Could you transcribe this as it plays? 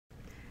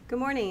Good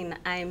morning.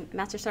 I'm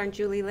Master Sergeant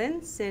Julie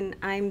Lintz, and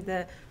I'm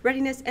the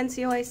Readiness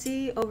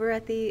NCOIC over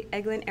at the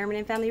Eglin Airmen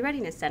and Family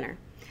Readiness Center.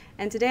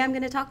 And today I'm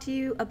going to talk to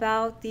you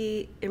about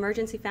the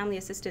Emergency Family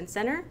Assistance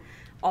Center,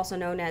 also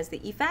known as the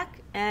EFAC,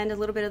 and a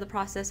little bit of the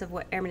process of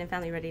what Airmen and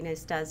Family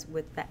Readiness does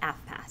with the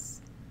AFPAS.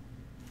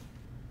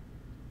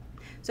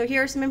 So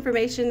here are some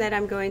information that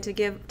I'm going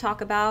to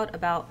talk about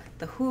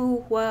the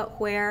who,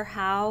 what, where,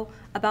 how,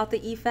 about the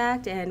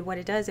EFAC and what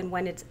it does and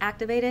when it's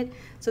activated.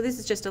 So this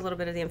is just a little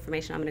bit of the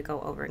information I'm going to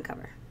go over and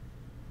cover.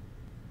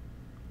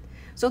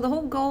 So the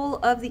whole goal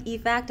of the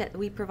EFAC that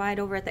we provide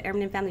over at the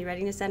Airmen and Family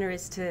Readiness Center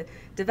is to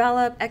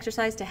develop,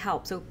 exercise, to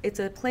help. So it's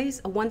a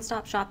place, a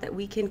one-stop shop that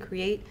we can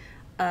create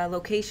a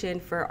location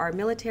for our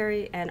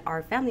military and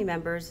our family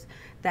members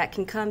that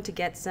can come to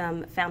get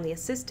some family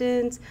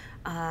assistance,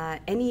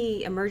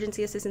 any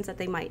emergency assistance that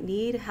they might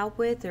need help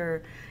with,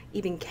 or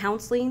even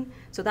counseling.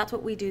 So that's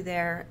what we do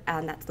there,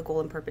 and that's the goal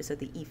and purpose of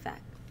the EFAC.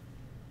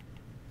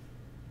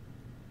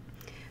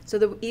 So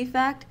the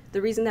EFAC,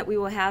 the reason that we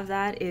will have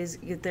that is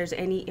if there's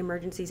any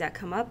emergencies that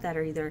come up that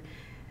are either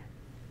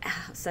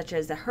such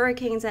as the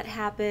hurricanes that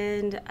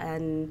happened,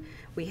 and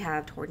we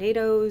have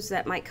tornadoes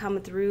that might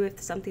come through if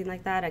something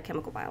like that, a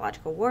chemical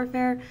biological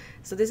warfare.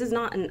 So this is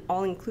not an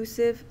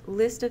all-inclusive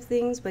list of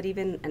things, but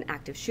even an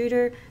active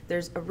shooter.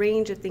 There's a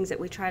range of things that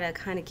we try to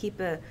kind of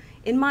keep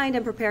in mind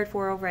and prepared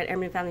for over at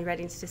Airmen and Family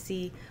Readiness to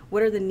see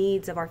what are the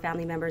needs of our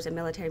family members and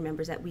military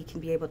members that we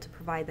can be able to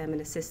provide them and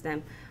assist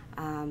them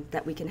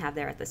that we can have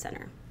there at the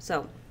center.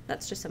 So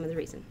that's just some of the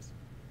reasons.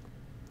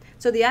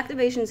 So the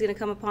activation is going to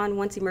come upon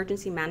once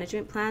emergency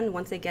management plan,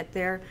 once they get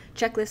their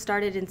checklist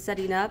started and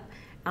setting up,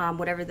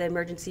 whatever the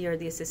emergency or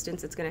the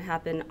assistance that's going to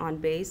happen on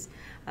base,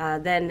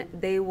 then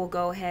they will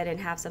go ahead and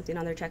have something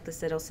on their checklist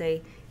that'll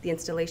say the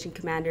installation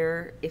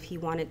commander, if he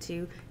wanted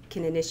to,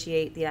 can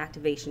initiate the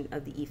activation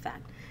of the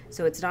EFAC.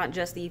 So it's not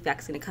just the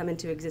EFAC is going to come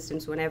into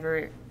existence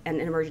whenever an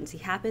emergency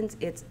happens,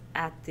 it's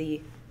at the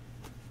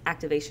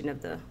activation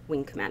of the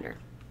wing commander.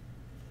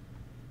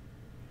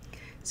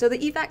 So the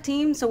EFAC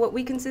team, so what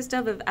we consist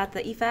of at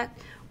the EFAC,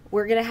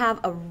 we're going to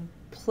have a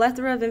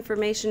plethora of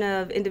information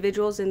of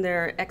individuals and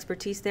their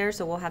expertise there.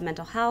 So we'll have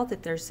mental health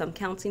if there's some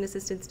counseling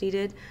assistance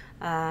needed,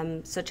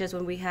 such as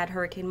when we had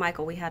Hurricane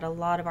Michael, we had a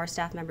lot of our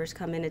staff members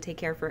come in and take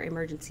care for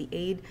emergency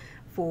aid,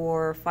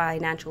 for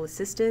financial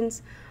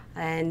assistance,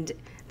 and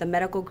the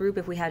medical group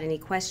if we had any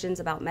questions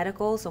about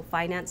medical. So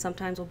finance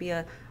sometimes will be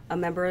a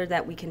member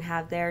that we can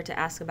have there to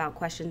ask about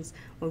questions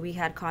when we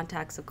had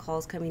contacts of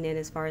calls coming in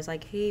as far as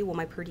like, hey, will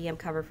my per diem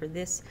cover for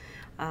this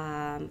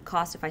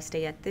cost if I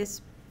stay at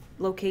this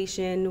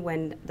location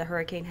when the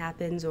hurricane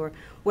happens, or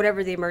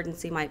whatever the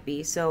emergency might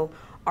be. So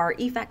our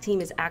EFAC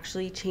team is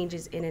actually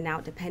changes in and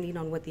out depending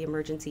on what the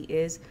emergency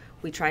is.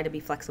 We try to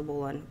be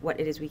flexible on what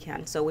it is we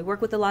can. So we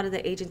work with a lot of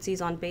the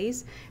agencies on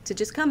base to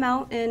just come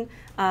out and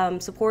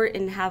support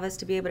and have us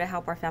to be able to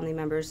help our family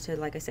members to,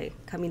 like I say,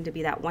 coming to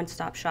be that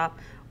one-stop shop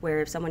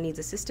where if someone needs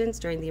assistance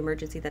during the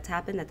emergency that's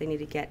happened, that they need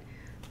to get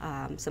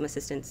some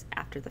assistance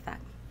after the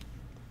fact.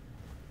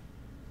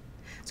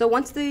 So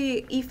once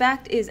the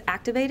EFAC is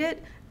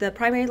activated, the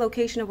primary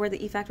location of where the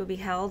EFAC will be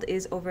held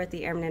is over at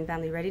the Airmen and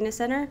Family Readiness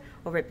Center,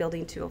 over at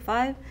Building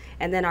 205.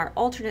 And then our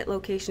alternate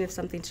location, if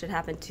something should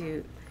happen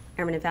to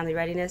Airmen and Family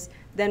Readiness,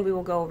 then we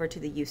will go over to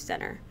the Youth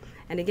Center.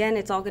 And again,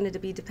 it's all going to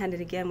be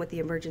dependent again what the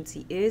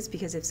emergency is,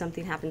 because if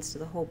something happens to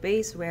the whole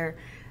base where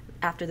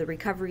after the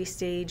recovery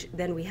stage,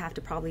 then we have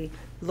to probably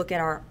look at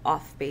our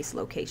off-base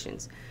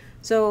locations.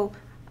 So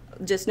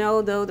just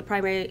know, though, the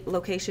primary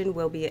location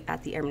will be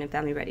at the Airmen and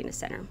Family Readiness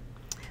Center.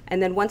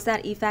 And then once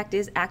that EFAC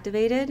is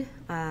activated,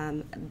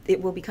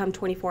 it will become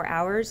 24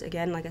 hours.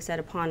 Again, like I said,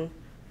 upon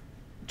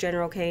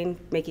General Kane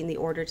making the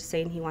order to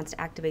saying he wants to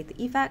activate the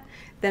EFAC,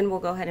 then we'll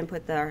go ahead and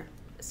put the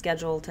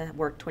schedule to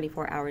work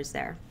 24 hours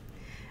there.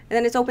 And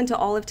then it's open to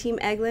all of Team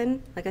Eglin.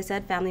 Like I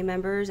said, family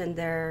members and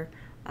their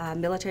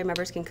military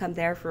members can come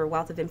there for a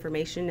wealth of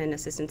information and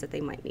assistance that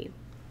they might need.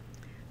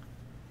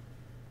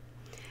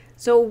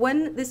 So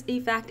when this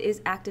EFAC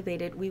is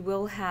activated, we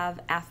will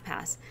have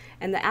AFPAS.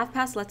 And the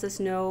AFPAS lets us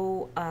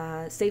know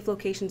safe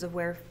locations of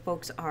where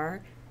folks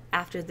are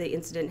after the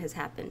incident has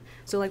happened.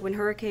 So like when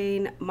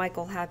Hurricane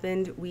Michael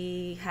happened,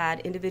 we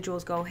had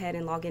individuals go ahead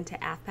and log into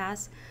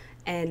AFPAS,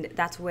 and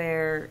that's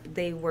where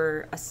they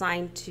were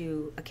assigned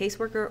to a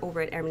caseworker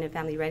over at Airmen and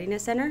Family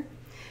Readiness Center.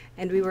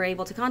 And we were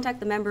able to contact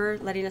the member,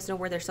 letting us know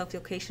where their safe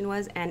location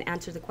was and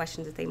answer the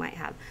questions that they might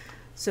have.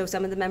 So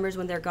some of the members,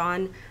 when they're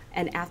gone,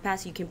 and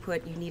AFPAS, you can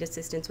put, you need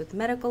assistance with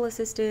medical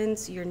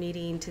assistance, you're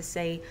needing to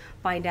say,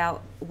 find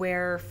out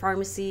where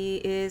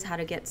pharmacy is, how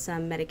to get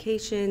some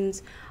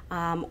medications,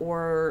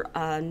 or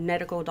a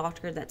medical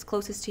doctor that's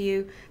closest to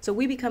you. So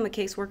we become a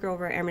caseworker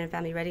over at Airmen and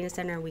Family Readiness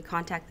Center, and we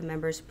contact the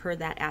members per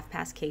that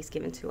AFPAS case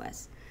given to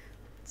us.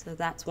 So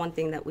that's one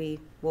thing that we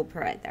will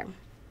provide there.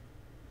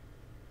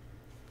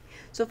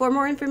 So for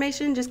more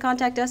information, just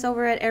contact us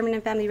over at Airmen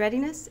and Family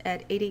Readiness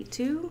at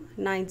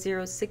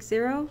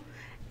 882-9060,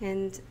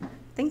 and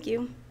thank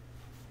you.